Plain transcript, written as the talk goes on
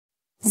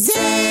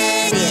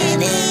Zed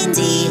and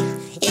Indy,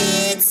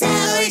 it's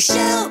our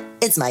show.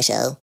 It's my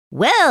show.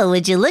 Well,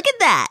 would you look at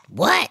that?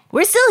 What?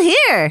 We're still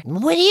here.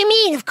 What do you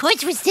mean? Of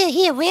course we're still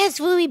here. Where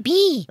else would we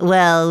be?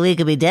 Well, we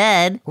could be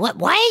dead. What?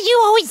 Why are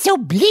you always so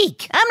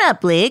bleak? I'm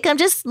not bleak. I'm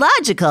just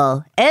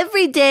logical.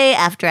 Every day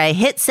after I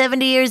hit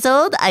 70 years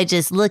old, I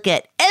just look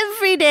at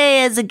every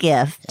day as a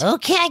gift.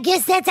 Okay, I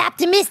guess that's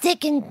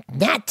optimistic and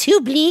not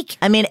too bleak.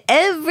 I mean,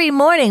 every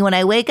morning when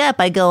I wake up,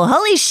 I go,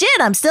 holy shit,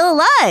 I'm still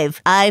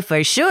alive. I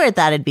for sure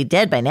thought I'd be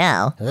dead by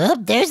now. Oh,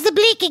 there's the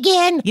bleak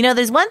again. You know,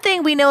 there's one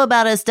thing we know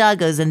about us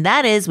doggos, and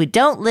that is we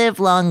don't live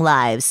long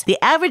lives.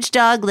 The average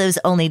dog lives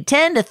only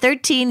 10 to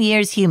 13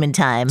 years human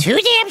time. Too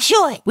damn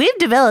short. We've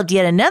developed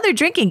yet another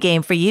drinking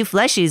game for you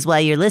fleshies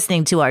while you're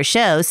listening to our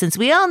show, since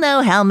we all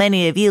know how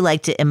many of you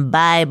like to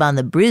imbibe on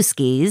the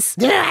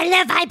brewskis. I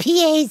love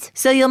IPAs.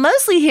 So you'll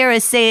mostly hear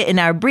us say it in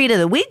our Breed of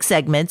the Week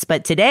segments,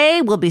 but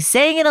today we'll be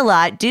saying it a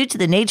lot due to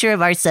the nature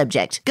of our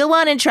subject. Go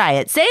on and try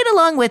it. Say it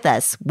along with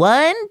us.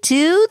 1,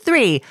 2,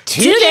 3.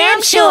 Too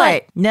damn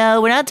short.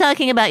 No, we're not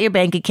talking about your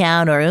bank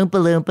account or Oompa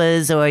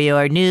Loompas or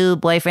your new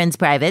boyfriend's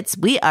privates.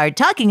 We are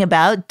talking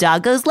about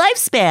doggos'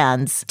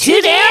 lifespans.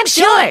 Too damn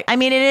short. I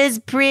mean, it is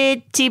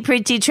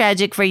pretty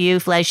tragic for you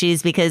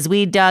fleshies because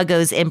we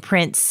doggos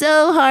imprint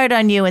so hard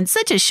on you in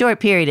such a short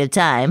period of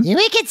time. You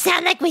make it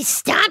sound like we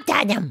stomped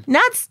on them.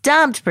 Not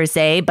stomped per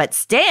se, but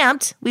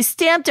stamped. We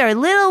stamped our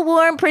little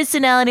warm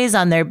personalities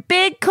on their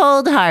big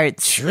cold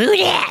hearts. True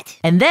that.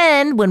 And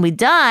then when we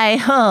die,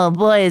 oh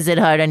boy, is it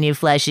hard on you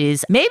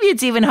fleshies. Maybe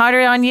it's even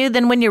harder on you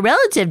than when your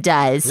relative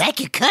dies. Like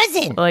your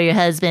cousin. Or your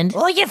husband.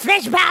 Or your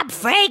flesh rob,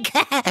 Frank.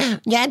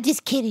 Yeah, I'm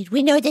just kidding.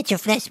 We know that your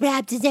flesh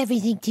robs is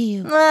everything to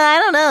you. I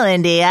don't know,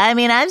 Indy. I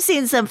mean, I've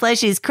seen some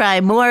fleshies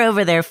cry more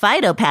over their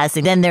Fido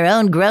passing than their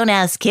own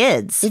grown-ass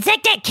kids. It's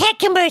like that cat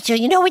commercial,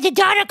 you know, where the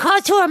daughter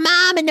calls to her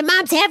mom and the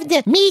mom's having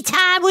the me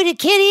time with her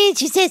kitty.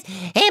 She says,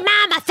 hey,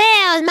 Mom, I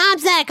fell. And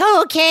Mom's like,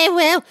 oh, okay,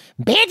 well,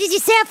 bandage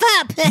yourself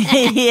up.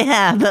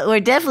 Yeah, but we're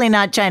definitely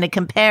not trying to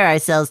compare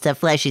ourselves to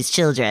Fleshy's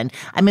children.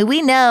 I mean,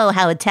 we know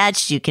how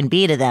attached you can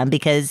be to them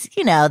because,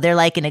 you know, they're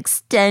like an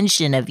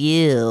extension of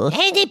you.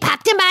 And they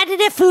popped them out of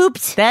their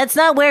foops. That's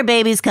not where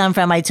babies come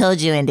from, I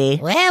told you, Indy.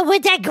 Well, we're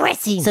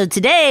digressing. So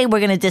today, we're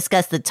going to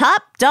discuss the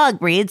top dog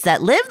breeds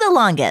that live the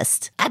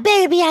longest. I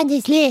better be on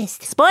this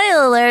list.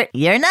 Spoiler alert,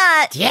 you're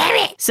not.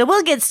 Damn it. So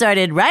we'll get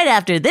started right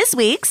after this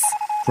week's...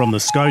 From the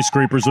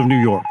skyscrapers of New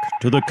York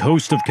to the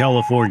coast of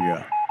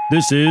California,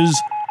 this is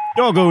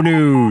Doggo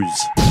News.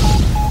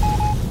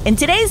 In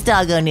today's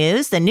Doggo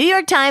News, the New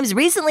York Times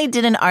recently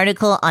did an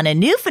article on a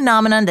new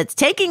phenomenon that's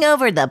taking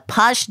over the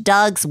posh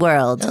dog's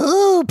world.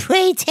 Ooh,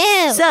 pray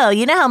tell. So,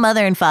 you know how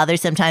mother and father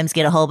sometimes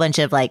get a whole bunch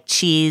of like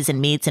cheese and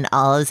meats and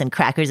olives and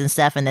crackers and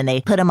stuff, and then they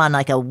put them on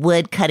like a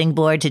wood cutting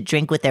board to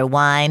drink with their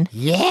wine?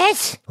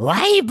 Yes? Why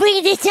are you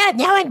bringing this up?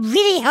 Now I'm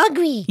really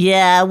hungry.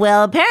 Yeah,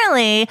 well,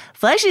 apparently,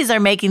 fleshies are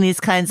making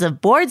these kinds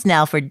of boards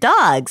now for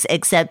dogs,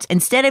 except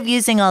instead of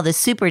using all the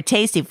super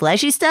tasty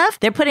fleshy stuff,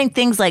 they're putting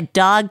things like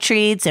dog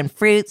treats and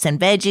fruits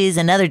and veggies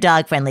and other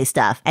dog-friendly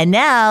stuff. And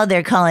now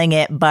they're calling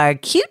it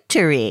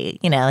barcuterie,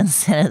 you know,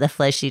 instead of the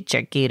fleshy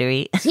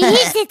charcuterie. See,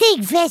 here's the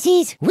thing,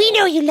 fleshies. We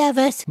know you love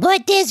us,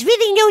 but there's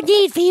really no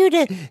need for you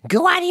to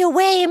go out of your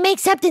way and make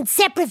something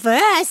separate for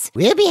us.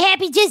 We'll be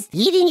happy just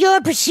eating your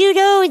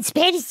prosciutto and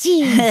Spanish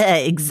cheese.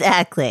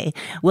 Exactly.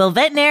 Well,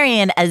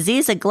 veterinarian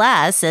Aziza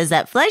Glass says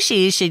that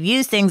fleshies should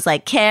use things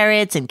like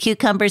carrots and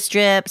cucumber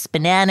strips,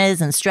 bananas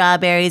and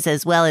strawberries,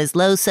 as well as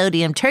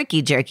low-sodium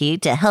turkey jerky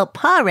to help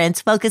parents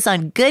focus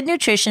on good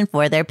nutrition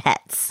for their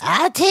pets.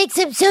 I'll take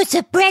some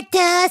salsa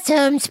preta,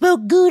 some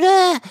smoked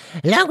Gouda,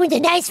 along with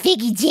a nice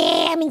figgy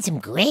jam and some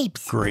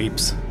grapes.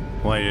 Grapes?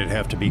 Why did it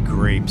have to be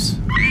grapes?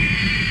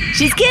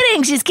 She's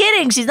kidding.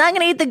 She's not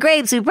going to eat the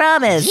grapes, we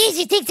promise. Jeez,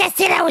 you think I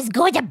said I was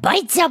going to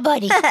bite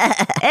somebody?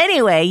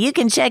 Anyway, you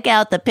can check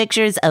out the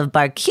pictures of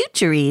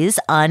barcuteries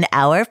on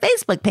our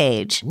Facebook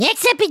page.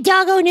 Next up in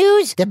Doggo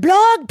News, the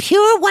blog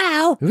Pure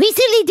Wow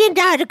recently did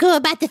an article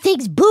about the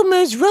things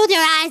boomers roll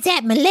their eyes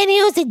at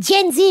millennials and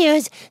Gen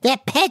Zers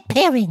that pet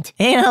parent.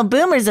 You know,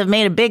 boomers have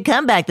made a big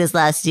comeback this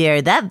last year.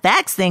 That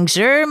vax thing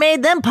sure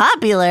made them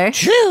popular.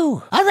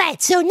 True. All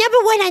right, so number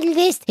one on the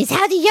list is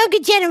how the younger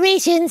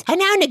generations are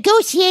now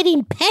negotiating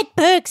pet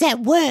perks at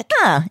work.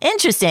 Huh,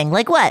 interesting.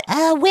 Like what?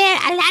 Where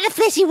a lot of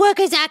fleshy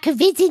workers are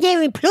convincing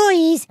their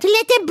employees to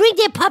let them bring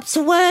their pups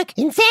to work.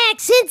 In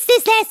fact, since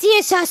this last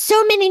year saw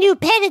so many new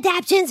pet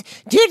adoptions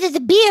due to the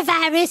beer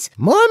virus,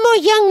 more and more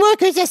young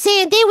workers are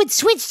saying they would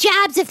switch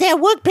jobs if their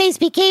workplace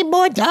became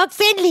more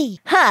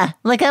dog-friendly. Huh,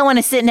 like I want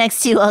to sit next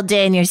to you all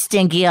day in your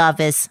stinky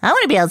office. I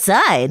want to be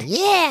outside.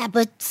 Yeah,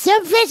 but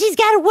some fleshies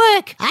gotta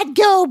work. I'd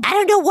go. I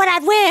don't know what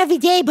I'd wear every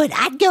day, but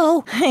I'd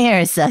go. You're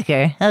a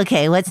sucker.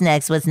 Okay, what's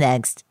next?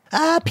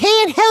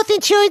 Paying health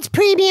insurance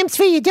premiums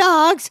for your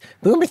dogs.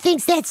 Boomer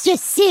thinks that's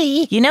just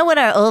silly. You know what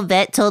our old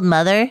vet told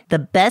Mother? The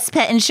best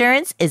pet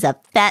insurance is a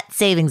fat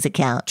savings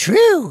account.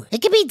 True.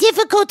 It can be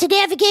difficult to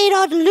navigate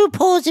all the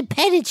loopholes in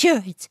pet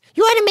insurance.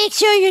 You want to make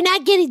sure you're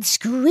not getting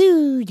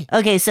screwed.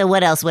 Okay, so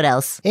what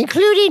else?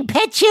 Including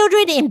pet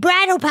children and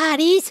bridal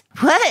parties.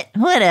 What?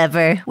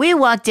 Whatever. We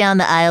walked down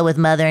the aisle with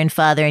Mother and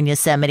Father in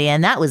Yosemite,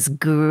 and that was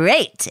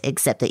great,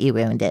 except that you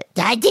ruined it.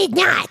 I did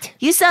not.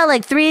 You saw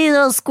like 3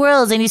 little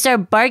squirrels, and you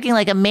started barking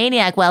like a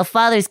maniac while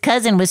Father's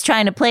cousin was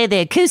trying to play the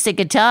acoustic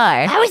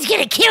guitar. I was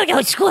going to kill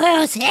those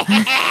squirrels.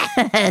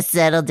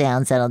 Settle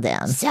down.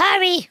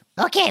 Sorry.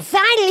 Okay,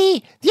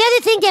 finally, the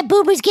other thing that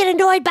boomers get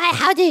annoyed by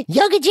how the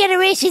younger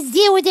generations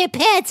deal with their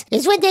pets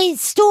is when they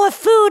store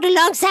food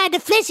alongside the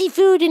fleshy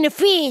food in the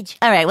fridge.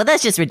 All right, well,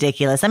 that's just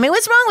ridiculous. I mean,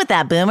 what's wrong with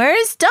that,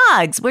 boomers?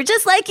 Dogs, we're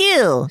just like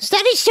you.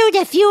 Studies show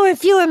that fewer and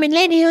fewer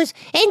millennials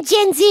and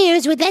Gen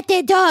Zers would let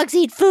their dogs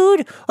eat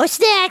food or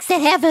snacks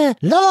that have a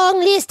long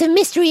list of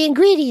mystery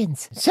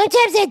ingredients.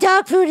 Sometimes their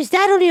dog food is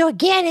not only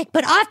organic,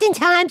 but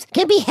oftentimes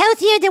can be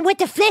healthier than what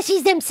the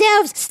fleshies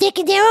themselves stick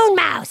in their own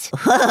mouths.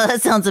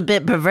 That sounds a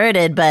bit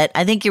perverted, but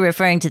I think you're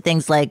referring to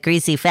things like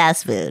greasy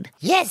fast food.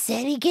 Yes,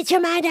 Eddie, get your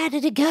mind out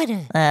of the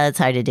gutter. It's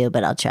hard to do,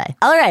 but I'll try.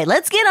 All right,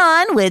 let's get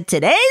on with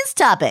today's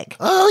topic.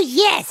 Oh,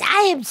 yes,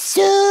 I am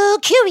so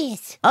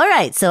curious. All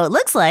right, so it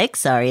looks like,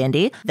 sorry,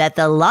 Indy, that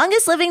the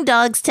longest living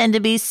dogs tend to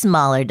be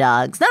smaller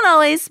dogs. Not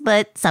always,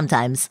 but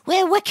sometimes.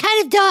 Well, what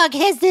kind of dog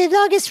has the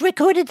longest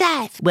recorded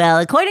life? Well,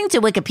 according to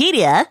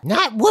Wikipedia,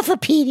 not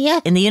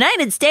Woofipedia. In the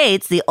United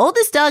States, the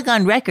oldest dog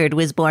on record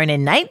was born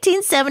in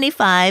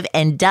 1975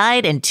 and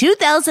died in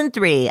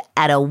 2003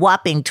 at a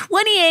whopping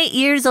 28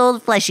 years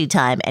old fleshy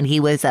time, and he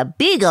was a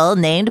beagle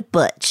named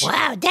Butch.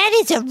 Wow, that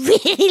is a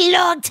really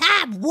long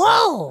time.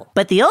 Whoa!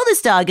 But the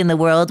oldest dog in the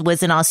world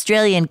was an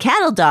Australian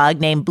cattle dog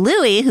named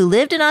Bluey, who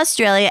lived in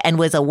Australia and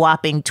was a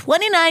whopping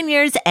 29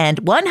 years and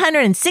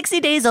 160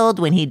 days old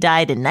when he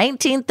died in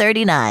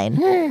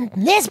 1939.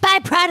 Less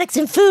byproducts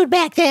and food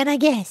back then, I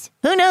guess.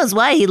 Who knows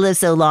why he lived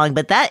so long,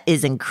 but that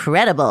is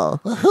incredible.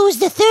 Well, who's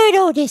the third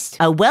oldest?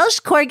 A Welsh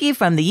corgi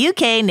from the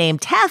UK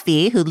named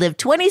Taffy, who lived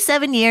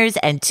 27 years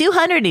and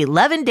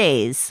 211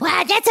 days.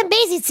 Wow, that's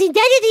amazing. See,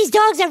 none of these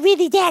dogs are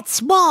really that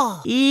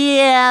small.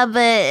 Yeah, but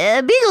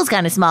a beagle's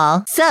kind of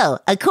small. So,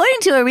 according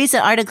to a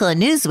recent article in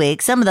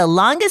Newsweek, some of the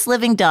longest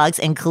living dogs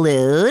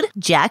include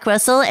Jack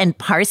Russell and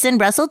Parson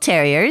Russell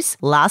Terriers,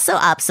 Lhasa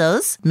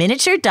Apsos,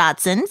 miniature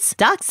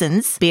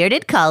Dachshunds,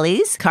 bearded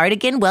collies,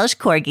 cardigan Welsh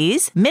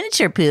corgis,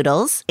 miniature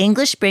poodles,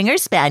 English Springer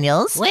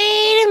Spaniels.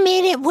 Wait a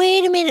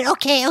minute.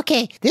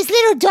 Okay. This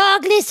little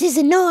dog list is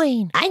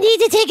annoying. I need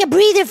to take a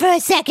breather for a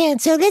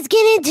second, so let's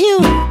get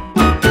into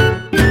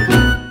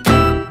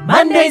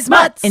Monday's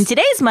Mutts! In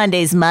today's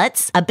Monday's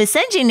Mutts, a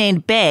Basenji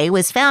named Bay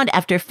was found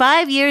after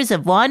 5 years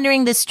of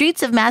wandering the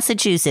streets of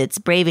Massachusetts,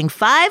 braving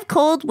 5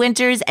 cold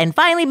winters and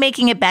finally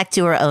making it back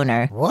to her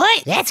owner.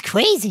 What? That's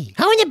crazy.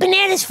 How in the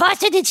bananas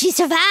foster did she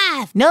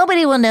survive?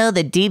 Nobody will know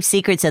the deep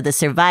secrets of the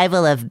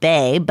survival of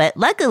Bay, but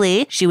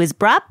luckily, she was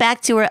brought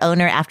back to her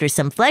owner after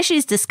some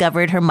fleshies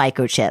discovered her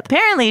microchip.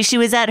 Apparently, she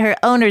was at her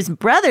owner's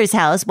brother's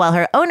house while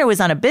her owner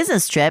was on a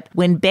business trip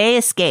when Bay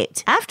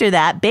escaped. After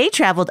that, Bay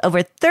traveled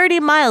over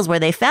 30 miles where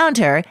they found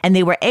her, and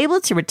they were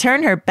able to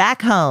return her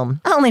back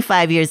home. Only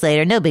 5 years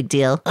later, no big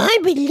deal.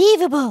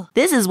 Unbelievable.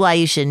 This is why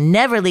you should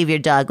never leave your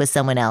dog with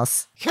someone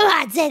else. Come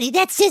on, Zeddy,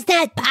 that's just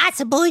not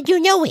possible, and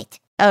you know it.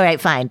 All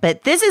right, fine.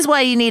 But this is why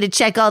you need to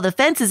check all the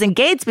fences and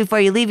gates before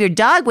you leave your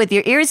dog with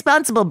your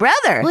irresponsible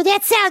brother. Well,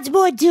 that sounds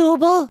more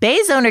doable.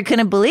 Bay's owner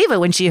couldn't believe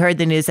it when she heard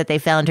the news that they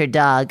found her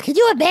dog. Could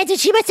you imagine?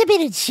 She must have been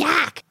in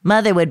shock.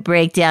 Mother would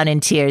break down in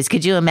tears.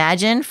 Could you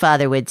imagine?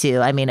 Father would too.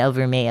 I mean,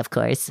 over me, of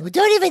course. Well,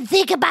 don't even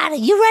think about it.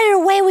 You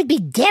running away would be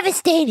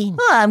devastating.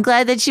 Well, I'm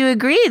glad that you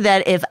agreed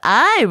that if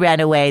I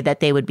ran away, that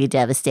they would be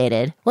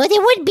devastated. Well, they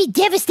wouldn't be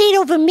devastated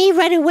over me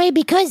running away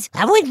because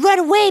I wouldn't run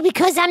away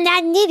because I'm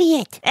not an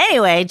idiot.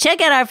 Anyway, check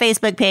out our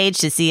Facebook page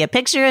to see a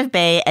picture of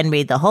Bay and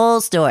read the whole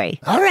story.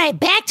 All right,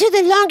 back to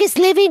the longest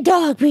living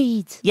dog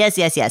breeds. Yes.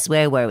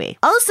 Where were we?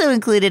 Also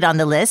included on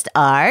the list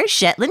are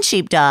Shetland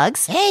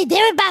sheepdogs. Hey,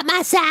 they're about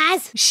my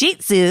size. Shih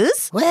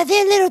Tzus. Well,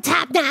 they're little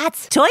top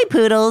knots. Toy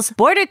poodles.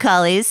 Border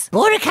collies.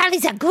 Border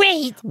collies are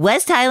great.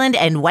 West Highland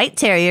and White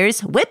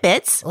Terriers.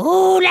 Whippets.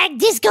 Oh, like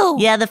Disco.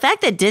 Yeah, the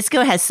fact that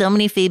Disco has so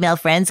many female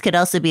friends could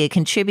also be a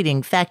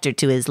contributing factor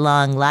to his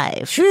long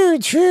life.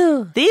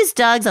 True. These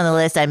dogs on the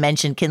list I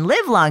mentioned can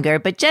live longer,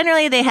 but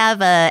generally they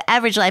have an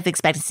average life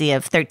expectancy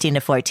of 13 to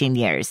 14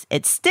 years.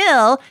 It's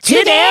still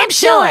too damn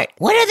short.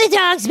 What other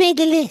dogs made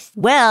the list?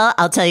 Well,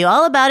 I'll tell you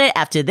all about it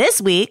after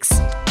this week's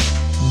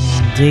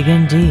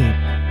Digging Deep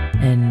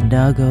in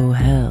Doggo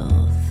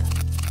Health.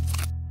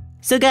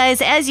 So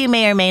guys, as you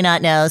may or may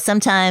not know,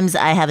 sometimes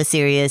I have a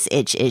serious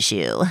itch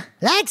issue.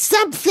 Like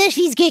some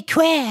fleshies get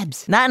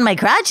crabs. Not in my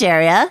crotch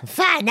area.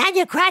 Fine, not in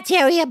your crotch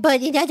area,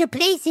 but in other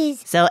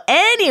places. So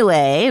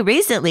anyway,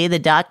 recently the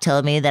doc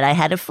told me that I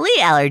had a flea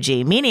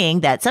allergy, meaning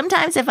that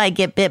sometimes if I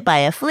get bit by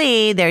a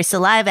flea, their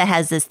saliva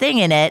has this thing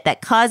in it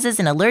that causes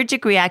an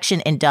allergic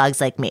reaction in dogs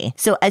like me.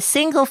 So a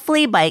single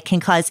flea bite can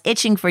cause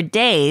itching for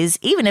days,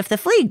 even if the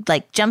flea,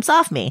 jumps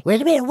off me.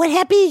 Wait a minute, what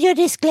happened to your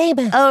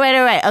disclaimer? Oh,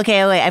 right.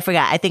 Okay, wait, I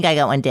forgot. I think I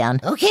got one down.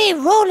 Okay,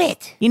 roll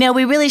it. You know,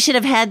 we really should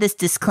have had this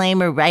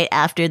disclaimer right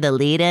after the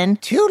lead-in.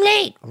 Too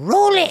late,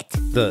 roll it.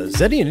 The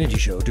Zeddy and Indy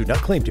Show do not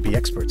claim to be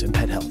experts in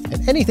pet health,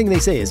 and anything they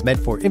say is meant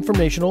for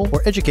informational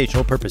or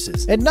educational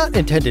purposes, and not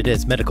intended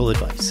as medical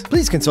advice.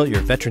 Please consult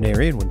your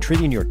veterinarian when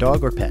treating your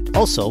dog or pet.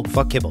 Also,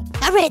 fuck kibble.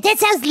 All right, that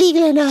sounds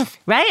legal enough.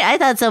 Right? I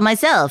thought so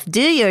myself.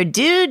 Do your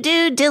due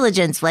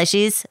diligence,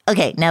 fleshies.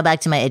 Okay, now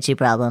back to my itchy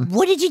problem.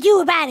 What did you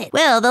do about it?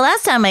 Well, the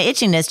last time my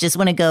itchiness just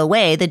wouldn't go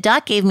away, the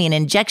doc gave me an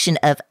injection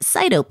of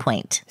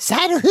Cytopoint.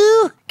 Cyto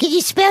who? Can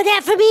you spell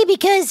that for me?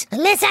 Because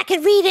unless I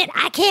can read it,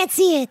 I can't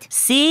see it.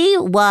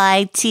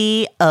 Cytopoint.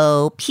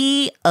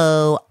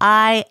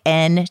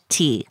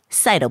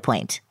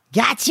 Cytopoint.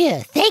 Gotcha.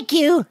 Thank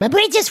you. My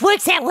brain just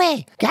works that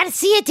way. Gotta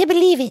see it to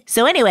believe it.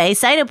 So anyway,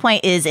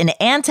 Cytopoint is an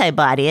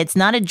antibody. It's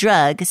not a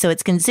drug, so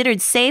it's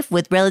considered safe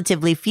with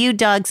relatively few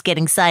dogs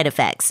getting side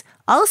effects.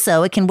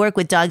 Also, it can work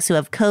with dogs who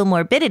have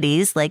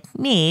comorbidities like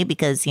me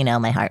because,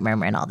 my heart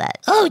murmur and all that.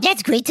 Oh,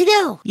 that's great to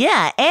know.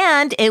 Yeah,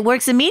 and it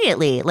works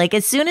immediately.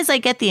 As soon as I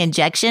get the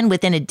injection,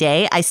 within a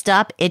day, I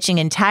stop itching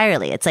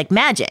entirely. It's like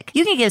magic.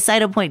 You can give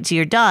Cytopoint to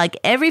your dog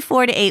every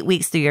 4 to 8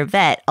 weeks through your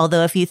vet,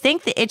 although if you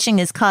think the itching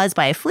is caused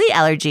by a flea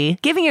allergy,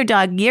 giving your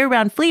dog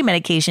year-round flea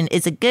medication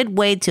is a good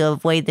way to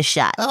avoid the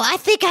shot. Oh, I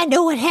think I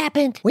know what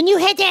happened. When you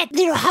had that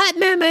little heart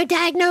murmur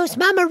diagnosed,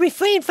 Mama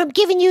refrained from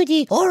giving you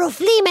the oral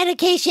flea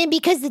medication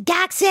because the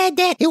doc said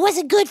that it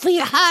wasn't good for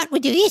your heart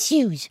with your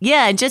issues.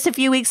 Yeah, and just a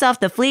few weeks off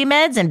the flea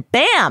meds and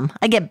bam,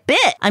 I get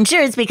bit. I'm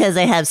sure it's because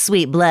I have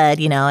sweet blood,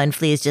 and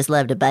fleas just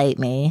love to bite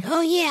me.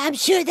 Oh yeah, I'm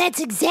sure that's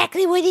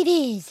exactly what it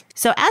is.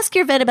 So ask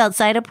your vet about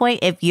Cytopoint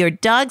if your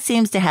dog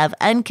seems to have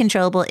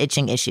uncontrollable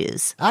itching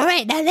issues. All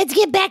right, now let's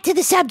get back to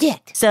the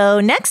subject.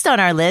 So next on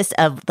our list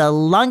of the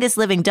longest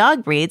living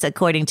dog breeds,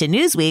 according to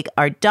Newsweek,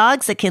 are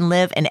dogs that can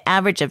live an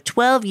average of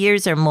 12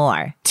 years or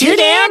more. Too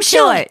damn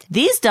short!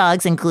 These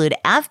dogs include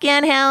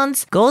Afghan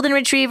hounds, golden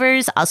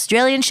retrievers,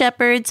 Australian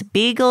shepherds,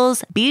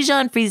 beagles,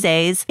 Bichon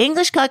Frises,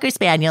 English cocker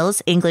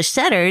spaniels, English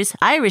setters,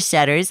 Irish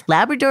setters,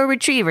 Labrador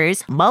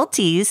retrievers,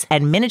 Maltese,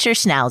 and miniature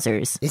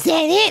schnauzers. Is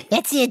that it?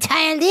 That's the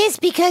entire list?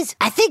 Because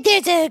I think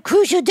there's a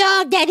crucial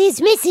dog that is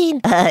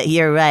missing.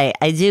 You're right.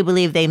 I do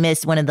believe they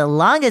missed one of the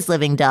longest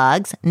living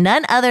dogs,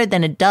 none other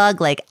than a dog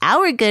like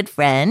our good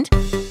friend.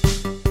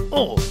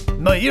 Oh,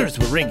 my ears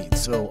were ringing,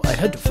 so I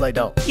had to fly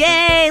down.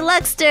 Yay,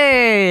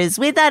 Lucksters!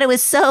 We thought it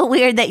was so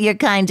weird that your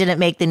kind didn't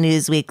make the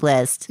Newsweek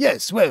list.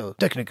 Yes, well,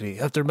 technically,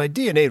 after my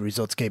DNA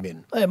results came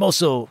in, I am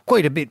also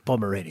quite a bit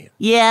Pomeranian.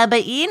 Yeah,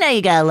 but you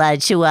got a lot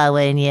of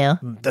Chihuahua in you.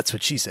 That's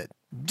what she said.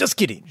 Just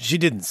kidding. She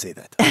didn't say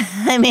that.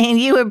 I mean,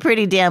 you were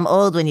pretty damn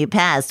old when you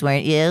passed,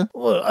 weren't you?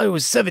 Well, I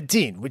was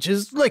 17, which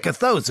is like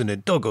 1,000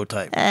 in doggo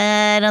time.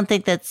 I don't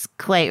think that's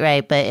quite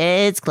right, but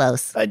it's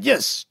close. And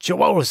yes,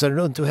 Chihuahuas are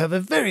known to have a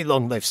very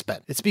long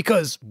lifespan. It's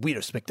because we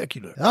are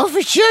spectacular. Oh,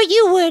 for sure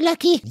you were,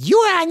 Lucky. You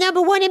are our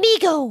number one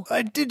amigo.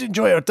 I did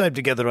enjoy our time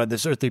together on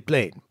this earthly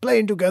plane,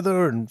 playing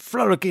together and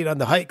frolicking on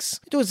the hikes.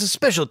 It was a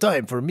special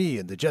time for me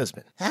and the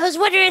Jasmine. I was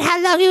wondering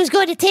how long it was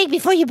going to take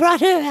before you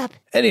brought her up.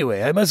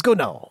 Anyway, I must go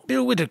now.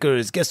 Bill Whitaker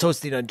is guest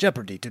hosting on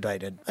Jeopardy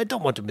tonight, and I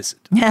don't want to miss it.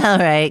 All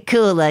right,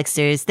 cool,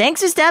 Lucksters.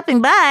 Thanks for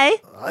stopping by.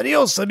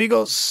 Adios,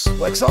 amigos.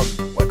 Wax on,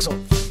 wax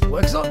off,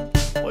 wax on,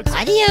 wax off.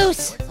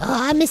 Adios. Oh,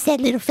 I miss that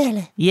little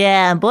fella.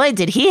 Yeah, boy,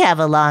 did he have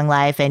a long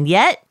life, and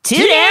yet too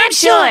damn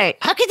short.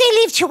 How could they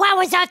leave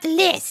Chihuahuas off the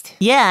list?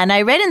 Yeah, and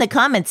I read in the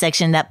comments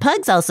section that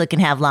pugs also can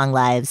have long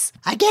lives.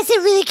 I guess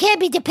it really can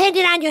be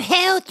dependent on your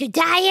health, your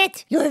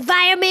diet, your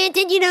environment,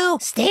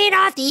 and, staying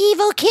off the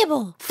evil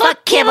kibble.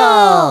 Fuck kibble!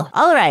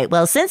 All right,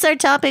 well, since our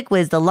topic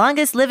was the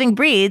longest living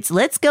breeds,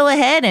 let's go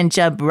ahead and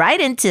jump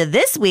right into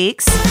this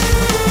week's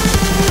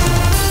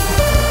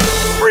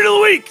Breed of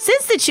the Week!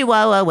 Since the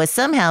Chihuahua was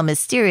somehow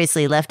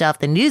mysteriously left off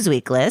the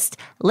Newsweek list,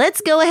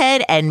 let's go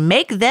ahead and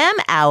make them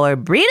our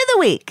Breed of the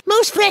Week.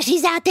 Most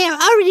freshies out there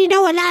already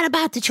know a lot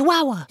about the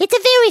Chihuahua. It's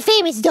a very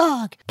famous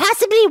dog,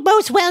 possibly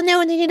most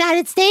well-known in the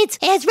United States,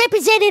 as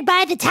represented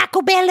by the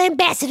Taco Bell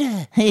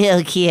ambassador.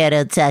 Yo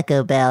quiero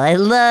Taco Bell. I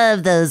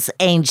love those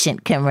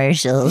ancient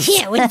commercials.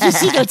 Yeah, did you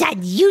see those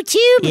on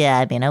YouTube? Yeah,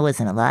 I mean, I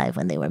wasn't alive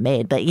when they were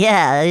made, but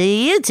yeah,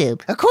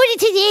 YouTube. According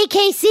to the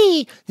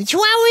AKC, the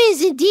Chihuahua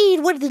is indeed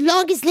one of the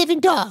longest living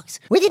dogs,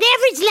 with an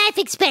average life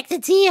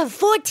expectancy of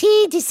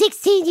 14 to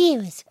 16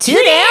 years. Too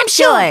damn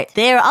short.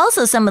 They are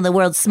also some of the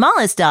world's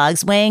smallest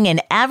dogs, weighing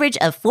an average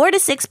of 4 to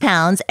 6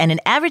 pounds and an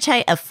average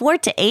height of 4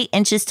 to 8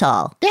 inches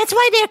tall. That's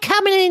why they're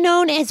commonly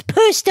known as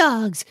purse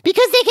dogs,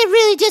 because they can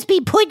really just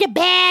be put in a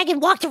bag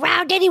and walked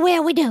around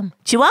anywhere with them.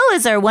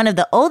 Chihuahuas are one of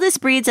the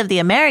oldest breeds of the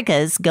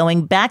Americas,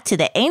 going back to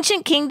the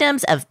ancient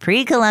kingdoms of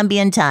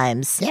pre-Columbian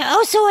times. They're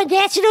also a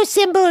national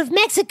symbol of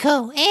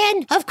Mexico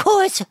and, of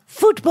course,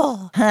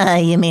 football.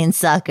 You mean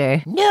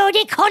soccer. No,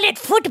 they call it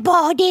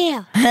football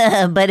there.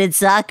 But it's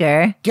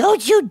soccer.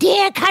 Don't you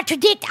dare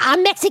contradict our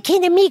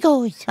Mexican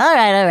amigos. All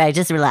right,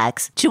 just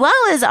relax.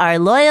 Chihuahuas are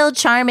loyal,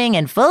 charming,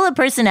 and full of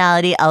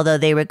personality, although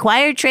they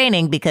require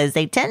training because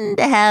they tend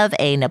to have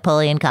a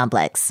Napoleon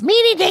complex.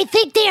 Meaning they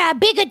think they are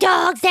bigger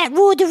dogs that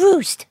rule the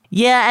roost.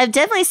 Yeah, I've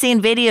definitely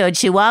seen video of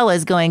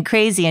Chihuahuas going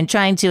crazy and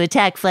trying to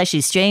attack fleshy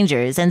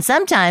strangers, and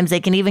sometimes they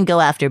can even go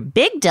after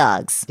big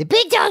dogs. The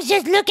big dogs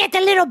just look at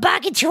the little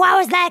barking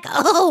Chihuahuas like,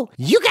 oh,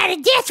 you got a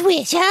death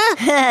wish,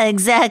 huh?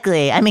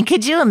 Exactly. I mean,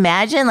 could you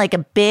imagine like a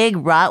big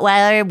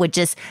Rottweiler would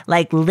just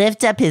like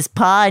lift up his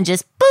paw and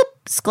just boop,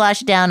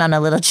 squash down on a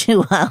little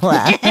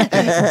Chihuahua?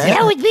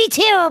 That would be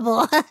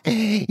terrible.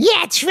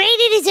 Yeah,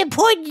 training is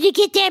important to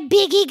get their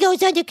big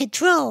egos under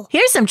control.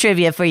 Here's some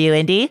trivia for you,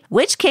 Indy.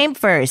 Which came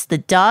first, the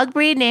dog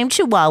breed named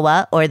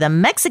Chihuahua or the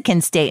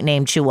Mexican state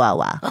named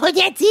Chihuahua? Oh,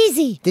 that's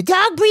easy. The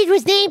dog breed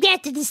was named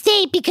after the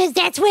state because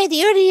that's where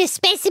the earliest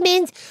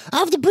specimens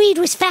of the breed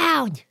was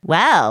found.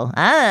 Wow,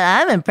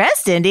 I'm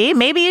impressed, Indy.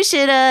 Maybe you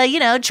should,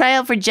 try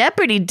out for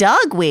Jeopardy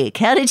Dog Week.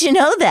 How did you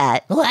know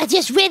that? Oh, I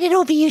just read it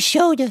over your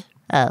shoulder.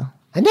 Oh.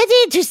 Another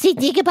interesting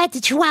thing about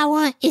the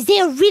Chihuahua is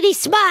they're really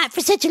smart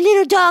for such a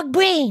little dog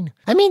brain.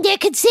 I mean, they're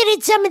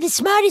considered some of the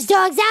smartest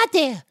dogs out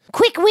there.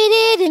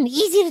 Quick-witted and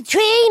easy to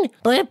train,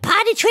 but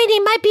potty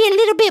training might be a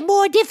little bit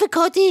more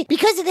difficulty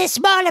because of their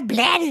smaller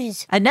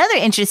bladders. Another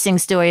interesting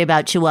story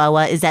about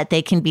Chihuahua is that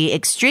they can be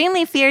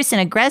extremely fierce and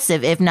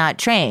aggressive if not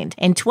trained.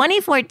 In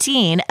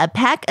 2014, a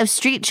pack of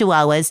street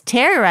Chihuahuas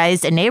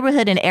terrorized a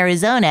neighborhood in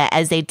Arizona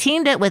as they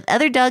teamed up with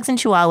other dogs and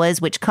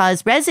Chihuahuas, which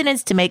caused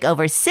residents to make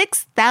over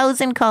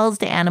 6,000 calls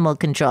to animal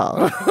control.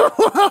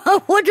 I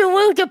wonder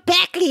who the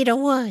pack leader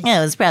was. Yeah,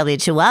 it was probably a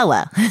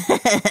Chihuahua.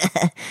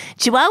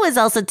 Chihuahuas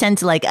also tend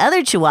to like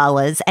other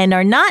Chihuahuas and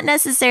are not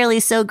necessarily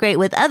so great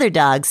with other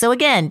dogs. So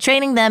again,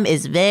 training them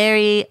is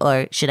very,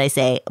 or should I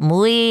say,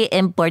 muy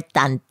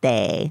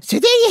importante. So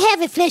there you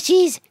have it,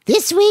 fleshies.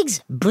 This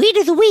week's breed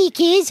of the week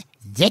is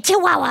the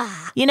Chihuahua.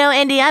 You know,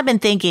 Indy, I've been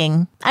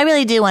thinking, I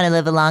really do want to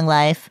live a long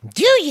life.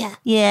 Do ya?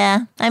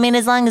 Yeah. I mean,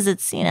 as long as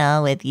it's,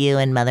 with you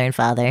and mother and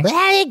father. Well,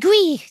 I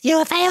agree.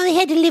 If I only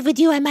had to live with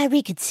you, I might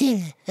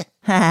reconsider.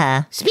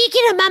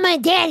 Speaking of Mama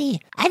and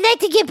Daddy, I'd like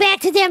to get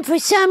back to them for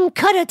some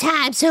cuddle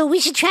time, so we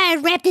should try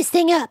and wrap this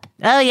thing up.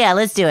 Oh, yeah,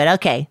 let's do it.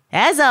 Okay.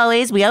 As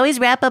always, we always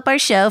wrap up our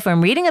show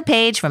from reading a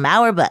page from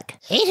our book.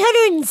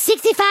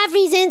 865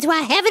 reasons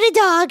why having a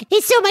dog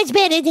is so much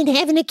better than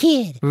having a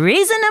kid.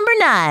 Reason number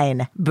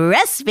 9,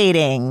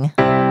 breastfeeding.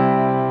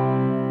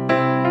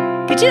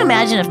 Could you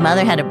imagine if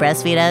mother had to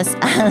breastfeed us?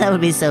 That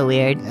would be so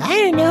weird. I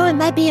don't know, it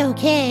might be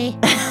okay.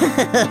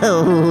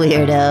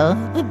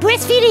 Weirdo. But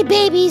breastfeeding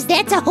babies,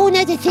 that's a whole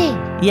nother thing.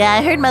 Yeah,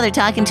 I heard mother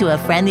talking to a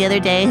friend the other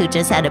day who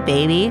just had a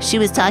baby. She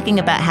was talking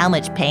about how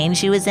much pain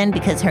she was in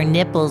because her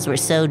nipples were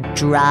so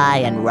dry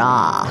and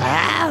raw.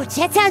 Ouch,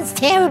 that sounds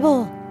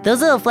terrible.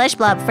 Those little flesh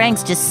blob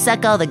Franks just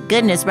suck all the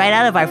goodness right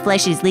out of our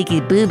fleshy's leaky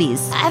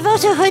boobies. I've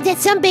also heard that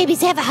some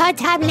babies have a hard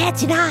time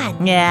latching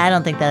on. Yeah, I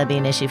don't think that would be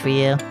an issue for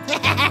you.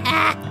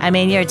 I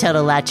mean, you're a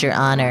total latcher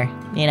honor.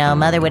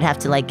 Mother would have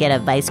to get a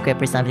vice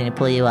grip or something to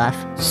pull you off.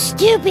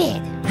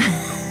 Stupid.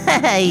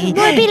 It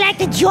would be like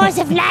the jaws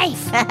of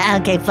life.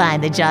 Okay, fine,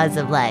 the jaws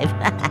of life.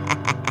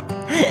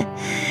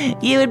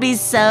 You would be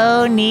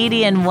so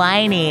needy and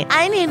whiny.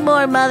 I need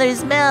more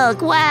mother's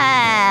milk.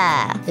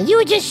 Wow. And you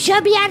would just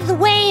shove me out of the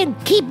way and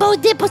keep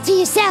both nipples to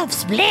yourself.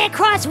 Splay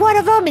across one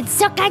of them and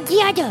suck on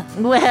the other.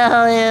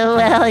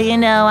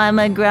 Well, I'm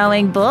a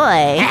growing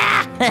boy.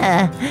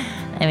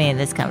 I mean,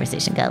 this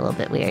conversation got a little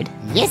bit weird.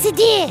 Yes, it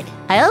did.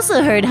 I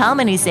also heard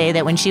Halmoni say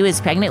that when she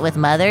was pregnant with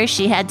mother,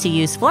 she had to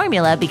use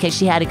formula because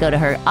she had to go to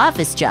her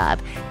office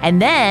job.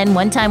 And then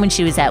one time when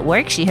she was at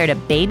work, she heard a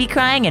baby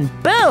crying and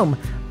boom!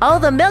 All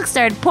the milk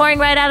started pouring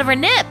right out of her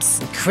nips.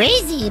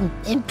 Crazy.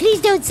 And please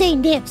don't say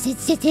nips.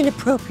 It's just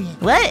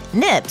inappropriate. What?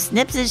 Nips?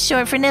 Nips is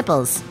short for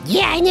nipples.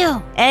 Yeah, I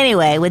know.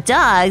 Anyway, with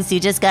dogs, you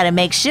just gotta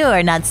make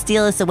sure not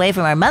steal us away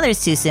from our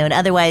mothers too soon.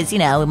 Otherwise, we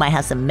might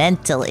have some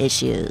mental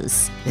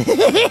issues.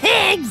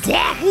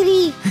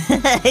 Exactly.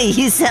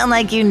 You sound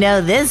like you know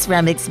this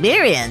from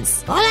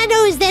experience. All I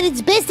know is that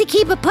it's best to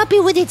keep a puppy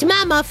with its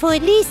mama for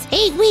at least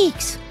 8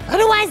 weeks.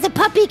 Otherwise, the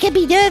puppy can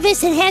be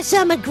nervous and have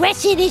some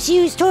aggression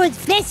issues towards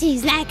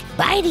fleshies, like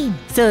biting.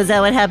 So is that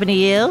what happened to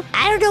you?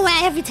 I don't know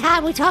why every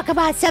time we talk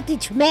about something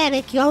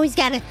traumatic, you always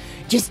gotta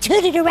just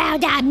turn it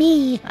around on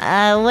me.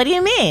 What do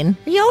you mean?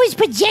 You're always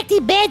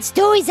projecting bad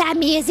stories on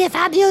me as if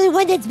I'm the only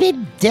one that's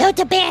been dealt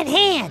a bad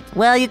hand.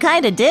 Well, you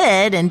kind of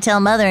did until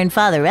Mother and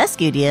Father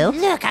rescued you.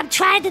 Look, I'm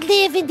trying to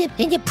live in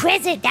the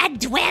present, not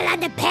dwell on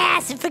the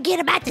past and forget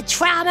about the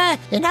trauma,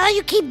 and all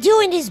you keep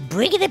doing is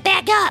bringing it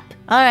back up.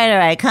 All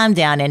right, calm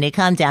down, Indy,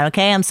 calm down,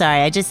 okay? I'm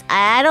sorry,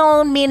 I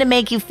don't mean to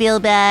make you feel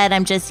bad.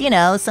 I'm just,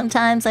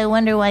 sometimes I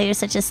wonder why you're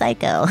such a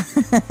psycho.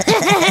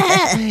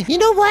 You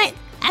know what?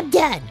 I'm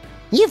done.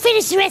 You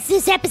finish the rest of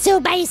this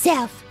episode by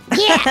yourself.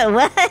 Yeah.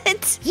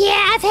 What?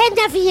 Yeah, I've had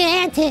enough of your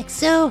antics,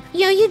 so,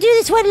 you do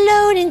this one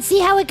alone and see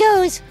how it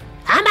goes.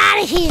 I'm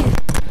out of here.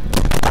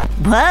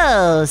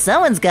 Whoa,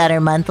 someone's got her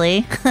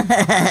monthly.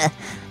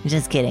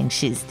 Just kidding,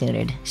 she's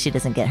neutered. She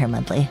doesn't get her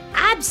monthly.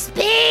 I'm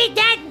spayed,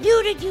 not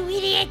neutered, you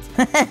idiot.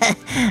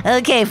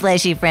 Okay,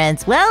 fleshy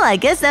friends. Well, I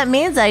guess that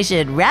means I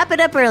should wrap it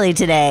up early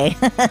today.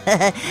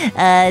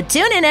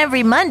 Tune in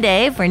every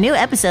Monday for new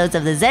episodes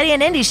of the Zeddy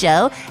and Indy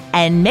Show,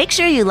 and make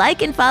sure you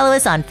like and follow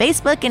us on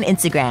Facebook and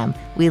Instagram.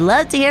 We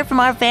love to hear from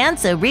our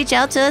fans, so reach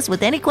out to us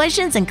with any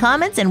questions and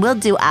comments, and we'll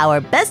do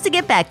our best to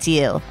get back to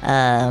you.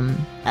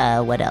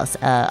 What else?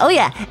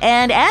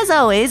 And as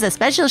always, a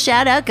special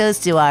shout out goes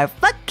to our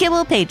Fuck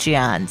Kibble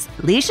Patreons: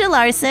 Leisha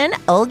Larson,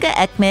 Olga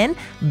Ekman,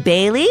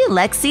 Bailey,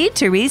 Lexi,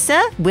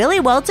 Teresa, Willie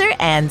Walter,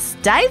 and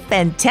Stife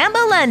and Tamba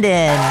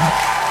London.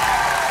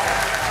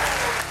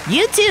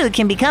 You too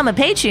can become a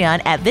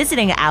Patreon at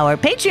visiting our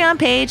Patreon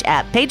page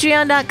at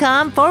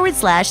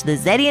patreon.com/The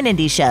Zeddy and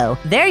Indy Show.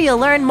 There you'll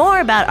learn more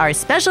about our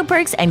special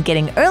perks and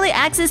getting early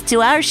access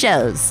to our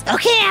shows.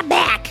 Okay, I'm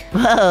back.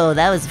 Whoa,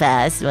 that was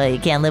fast. Well, you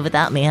can't live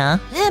without me, huh?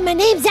 My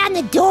name's on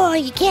the door.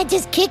 You can't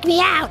just kick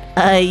me out.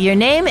 Your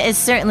name is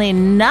certainly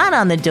not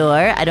on the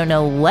door. I don't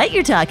know what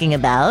you're talking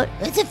about.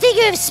 It's a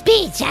figure of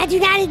speech. I do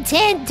not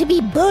intend to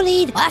be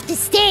bullied off the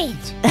stage.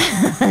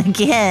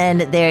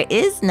 Again, there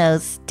is no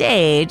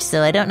stage,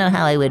 so I don't know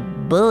how I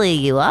would bully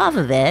you off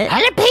of it.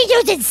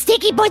 Jalapenos and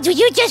sticky buns, will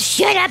you just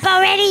shut up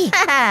already?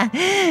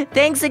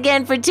 Thanks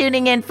again for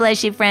tuning in,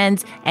 fleshy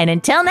friends. And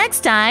until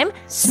next time,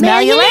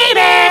 Smell you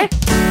later!